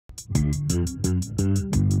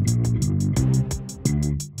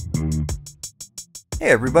Hey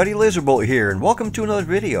everybody, Lazerbolt here, and welcome to another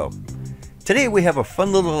video. Today we have a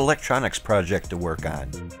fun little electronics project to work on.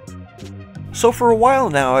 So for a while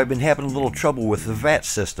now I've been having a little trouble with the VATS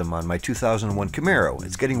system on my 2001 Camaro.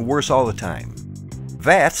 It's getting worse all the time.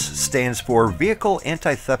 VATS stands for Vehicle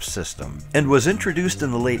Anti-Theft System, and was introduced in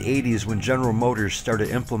the late 80s when General Motors started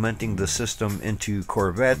implementing the system into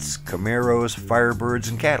Corvettes, Camaros, Firebirds,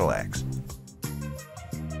 and Cadillacs.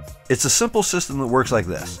 It's a simple system that works like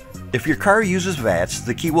this. If your car uses VATS,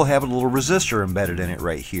 the key will have a little resistor embedded in it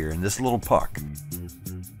right here, in this little puck.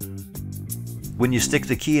 When you stick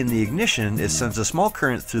the key in the ignition, it sends a small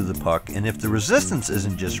current through the puck, and if the resistance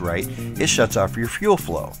isn't just right, it shuts off your fuel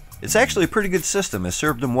flow. It's actually a pretty good system. It's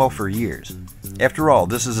served them well for years. After all,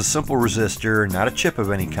 this is a simple resistor, not a chip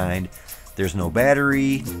of any kind. There's no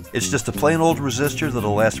battery. It's just a plain old resistor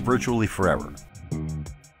that'll last virtually forever.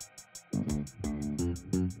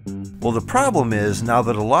 Well, the problem is, now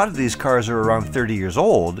that a lot of these cars are around 30 years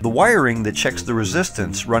old, the wiring that checks the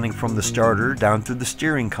resistance running from the starter down through the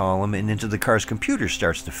steering column and into the car's computer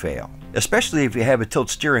starts to fail, especially if you have a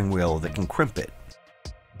tilt steering wheel that can crimp it.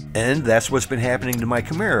 And that's what's been happening to my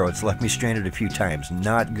Camaro. It's left me stranded a few times.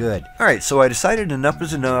 Not good. Alright, so I decided enough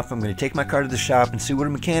is enough. I'm going to take my car to the shop and see what a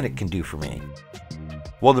mechanic can do for me.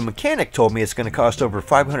 Well, the mechanic told me it's going to cost over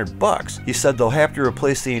 $500. He said they'll have to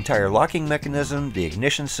replace the entire locking mechanism, the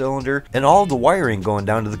ignition cylinder, and all of the wiring going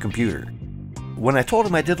down to the computer. When I told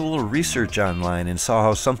him I did a little research online and saw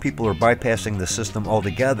how some people are bypassing the system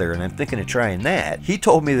altogether and I'm thinking of trying that, he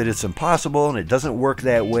told me that it's impossible and it doesn't work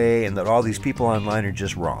that way and that all these people online are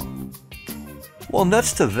just wrong. Well,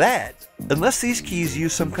 nuts to that! Unless these keys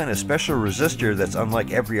use some kind of special resistor that's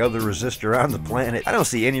unlike every other resistor on the planet, I don't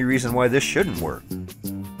see any reason why this shouldn't work.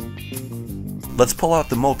 Let's pull out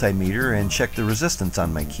the multimeter and check the resistance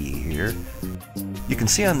on my key here. You can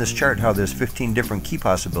see on this chart how there's 15 different key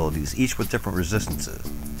possibilities, each with different resistances.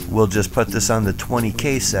 We'll just put this on the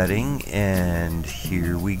 20K setting, and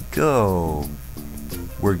here we go.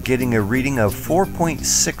 We're getting a reading of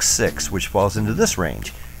 4.66, which falls into this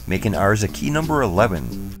range, making ours a key number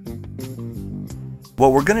 11.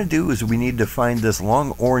 What we're going to do is we need to find this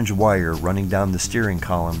long orange wire running down the steering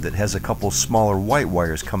column that has a couple smaller white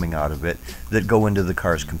wires coming out of it that go into the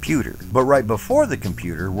car's computer. But right before the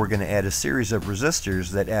computer, we're going to add a series of resistors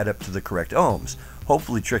that add up to the correct ohms,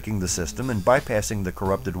 hopefully tricking the system and bypassing the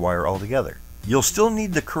corrupted wire altogether. You'll still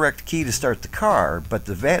need the correct key to start the car, but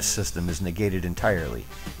the VATS system is negated entirely.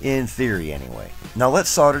 In theory, anyway. Now let's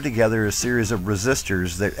solder together a series of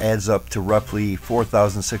resistors that adds up to roughly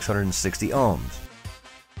 4,660 ohms.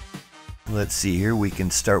 Let's see here, we can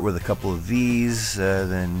start with a couple of these,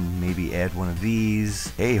 then maybe add one of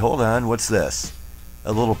these. Hey, hold on, what's this?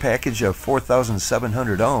 A little package of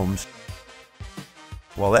 4,700 ohms.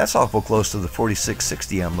 Well, that's awful close to the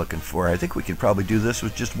 4660 I'm looking for. I think we could probably do this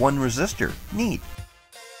with just one resistor. Neat.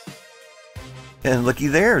 And looky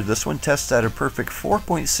there, this one tests at a perfect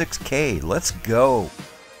 4.6K. Let's go.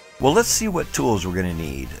 Well, let's see what tools we're going to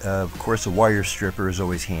need. Of course, a wire stripper is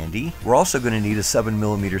always handy. We're also going to need a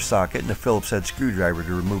 7mm socket and a Phillips head screwdriver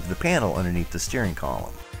to remove the panel underneath the steering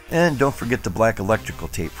column. And don't forget the black electrical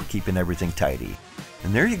tape for keeping everything tidy.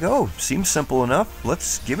 And there you go. Seems simple enough.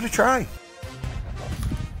 Let's give it a try.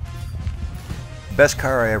 Best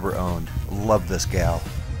car I ever owned. Love this gal.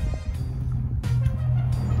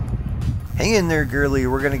 Hang in there, girlie.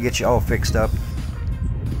 We're going to get you all fixed up.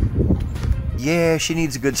 Yeah, she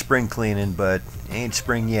needs a good spring cleaning, but ain't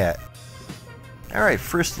spring yet. Alright,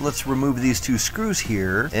 first let's remove these two screws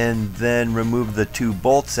here, and then remove the two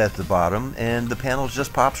bolts at the bottom, and the panel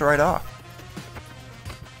just pops right off.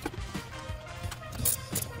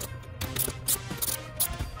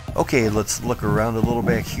 Okay, let's look around a little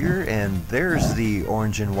back here, and there's the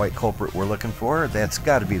orange and white culprit we're looking for. That's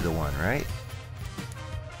got to be the one, right?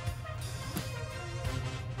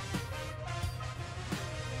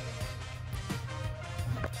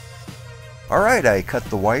 Alright, I cut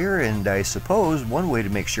the wire, and I suppose one way to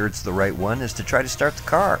make sure it's the right one is to try to start the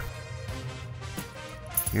car.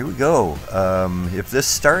 Here we go. If this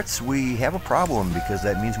starts, we have a problem because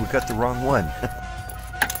that means we cut the wrong one.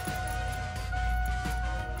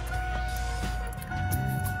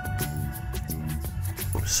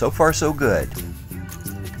 So far, so good.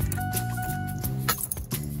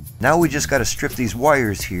 Now we just got to strip these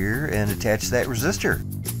wires here and attach that resistor.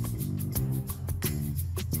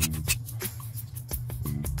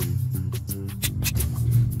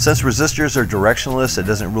 Since resistors are directionless, it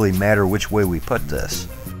doesn't really matter which way we put this.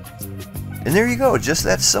 And there you go, just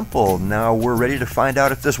that simple. Now we're ready to find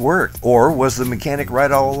out if this worked. Or was the mechanic right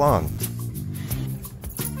all along?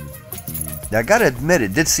 Now I gotta admit,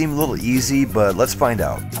 it did seem a little easy, but let's find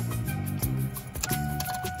out.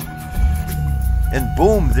 And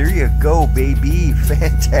boom, there you go, baby.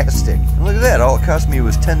 Fantastic. And look at that, all it cost me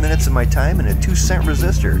was 10 minutes of my time and a 2-cent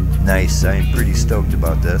resistor. Nice, I'm pretty stoked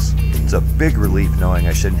about this. It's a big relief knowing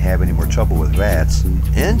I shouldn't have any more trouble with VATS.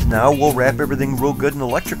 And now we'll wrap everything real good in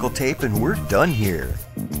electrical tape and we're done here.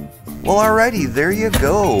 Well, alrighty, there you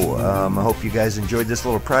go. I hope you guys enjoyed this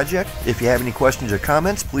little project. If you have any questions or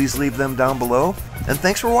comments, please leave them down below. And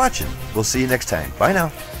thanks for watching. We'll see you next time. Bye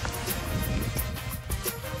now.